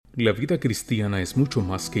La vida cristiana es mucho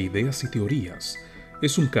más que ideas y teorías.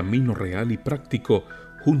 Es un camino real y práctico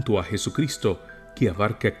junto a Jesucristo que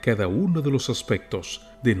abarca cada uno de los aspectos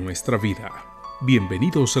de nuestra vida.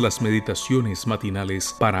 Bienvenidos a las meditaciones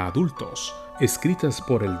matinales para adultos, escritas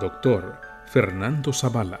por el Dr. Fernando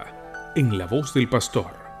Zavala, en la voz del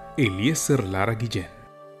pastor Eliezer Lara Guillén.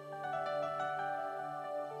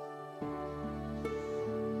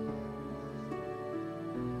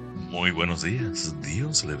 Muy buenos días,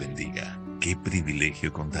 Dios le bendiga. Qué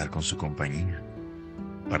privilegio contar con su compañía.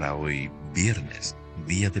 Para hoy, viernes,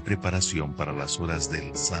 día de preparación para las horas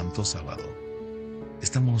del Santo Sábado,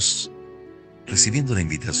 estamos recibiendo la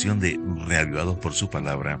invitación de Reavivados por su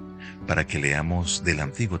palabra para que leamos del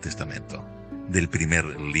Antiguo Testamento, del primer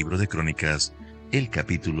libro de Crónicas, el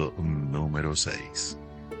capítulo número 6.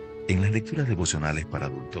 En las lecturas devocionales para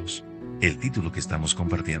adultos, el título que estamos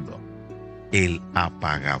compartiendo: El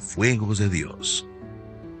apagafuegos de Dios.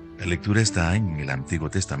 La lectura está en el Antiguo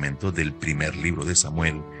Testamento del primer libro de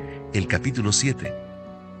Samuel, el capítulo 7,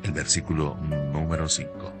 el versículo número 5.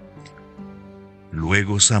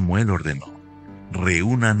 Luego Samuel ordenó: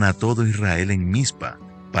 reúnan a todo Israel en Mizpa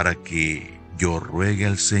para que yo ruegue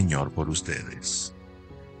al Señor por ustedes.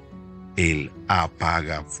 El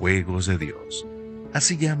apagafuegos de Dios.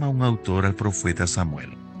 Así llama un autor al profeta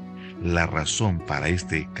Samuel. La razón para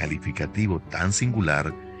este calificativo tan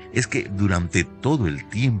singular es que durante todo el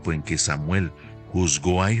tiempo en que Samuel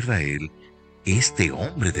juzgó a Israel, este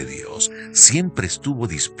hombre de Dios siempre estuvo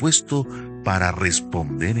dispuesto para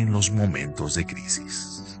responder en los momentos de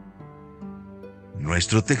crisis.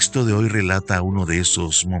 Nuestro texto de hoy relata uno de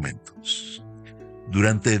esos momentos.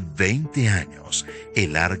 Durante 20 años,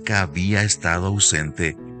 el arca había estado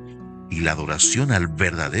ausente y la adoración al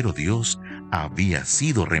verdadero Dios había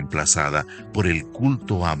sido reemplazada por el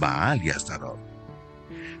culto a Baal y Astarot.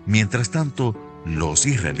 Mientras tanto, los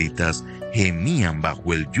israelitas gemían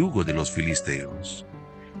bajo el yugo de los filisteos.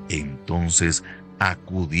 Entonces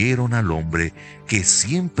acudieron al hombre que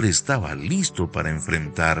siempre estaba listo para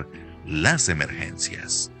enfrentar las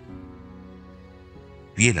emergencias.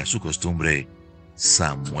 Fiel a su costumbre,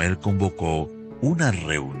 Samuel convocó una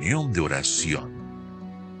reunión de oración.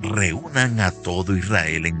 Reúnan a todo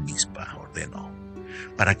Israel en Mizpa, ordenó,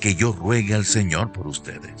 para que yo ruegue al Señor por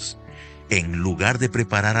ustedes. En lugar de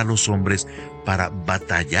preparar a los hombres para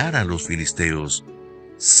batallar a los filisteos,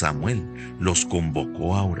 Samuel los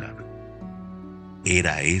convocó a orar.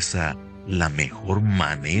 ¿Era esa la mejor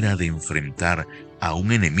manera de enfrentar a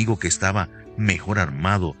un enemigo que estaba mejor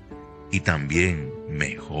armado y también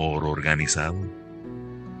mejor organizado?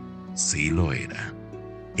 Sí lo era.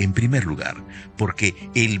 En primer lugar, porque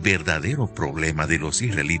el verdadero problema de los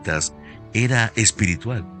israelitas era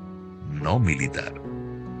espiritual, no militar.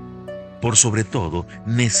 Por sobre todo,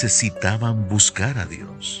 necesitaban buscar a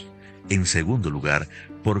Dios. En segundo lugar,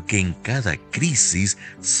 porque en cada crisis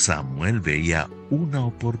Samuel veía una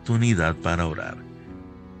oportunidad para orar.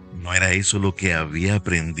 ¿No era eso lo que había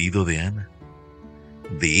aprendido de Ana?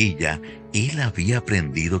 De ella, él había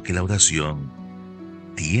aprendido que la oración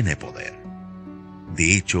tiene poder.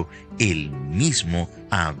 De hecho, él mismo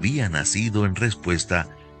había nacido en respuesta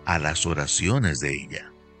a las oraciones de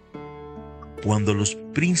ella. Cuando los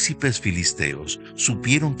príncipes filisteos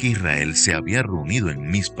supieron que Israel se había reunido en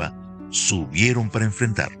Mizpa, subieron para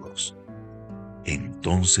enfrentarlos.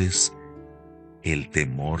 Entonces, el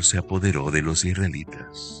temor se apoderó de los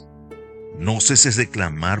israelitas. No ceses de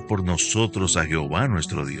clamar por nosotros a Jehová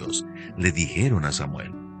nuestro Dios, le dijeron a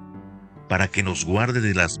Samuel, para que nos guarde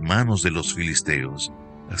de las manos de los filisteos.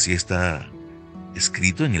 Así está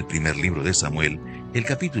escrito en el primer libro de Samuel, el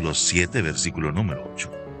capítulo 7, versículo número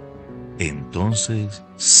 8. Entonces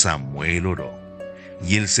Samuel oró,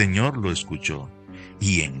 y el Señor lo escuchó.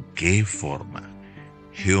 ¿Y en qué forma?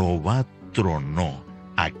 Jehová tronó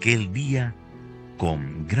aquel día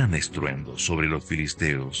con gran estruendo sobre los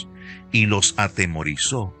filisteos, y los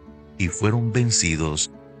atemorizó, y fueron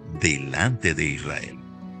vencidos delante de Israel.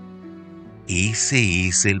 Ese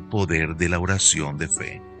es el poder de la oración de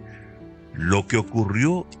fe. Lo que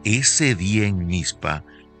ocurrió ese día en Mizpa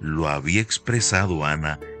lo había expresado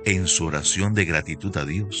Ana en su oración de gratitud a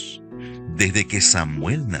Dios. Desde que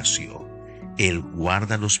Samuel nació, Él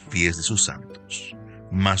guarda los pies de sus santos.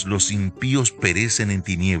 Mas los impíos perecen en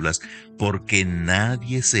tinieblas, porque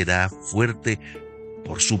nadie será fuerte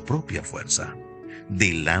por su propia fuerza.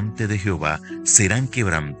 Delante de Jehová serán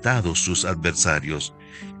quebrantados sus adversarios,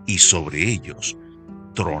 y sobre ellos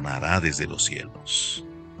tronará desde los cielos.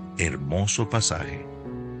 Hermoso pasaje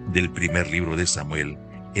del primer libro de Samuel,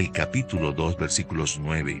 el capítulo 2, versículos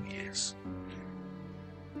 9 y 10.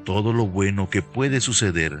 Todo lo bueno que puede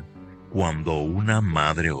suceder cuando una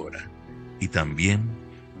madre ora y también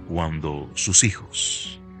cuando sus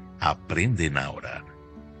hijos aprenden a orar.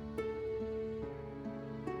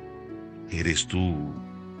 ¿Eres tú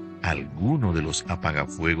alguno de los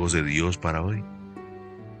apagafuegos de Dios para hoy?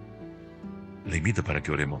 Le invito para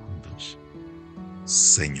que oremos juntos.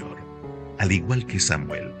 Señor, al igual que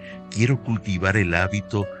Samuel, quiero cultivar el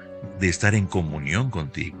hábito de estar en comunión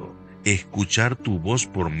contigo, escuchar tu voz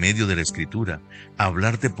por medio de la Escritura,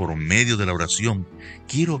 hablarte por medio de la oración.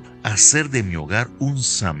 Quiero hacer de mi hogar un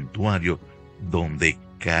santuario donde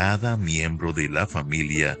cada miembro de la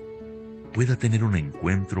familia pueda tener un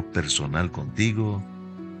encuentro personal contigo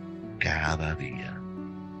cada día.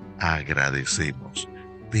 Agradecemos,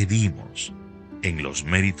 pedimos, en los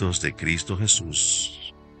méritos de Cristo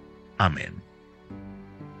Jesús. Amén.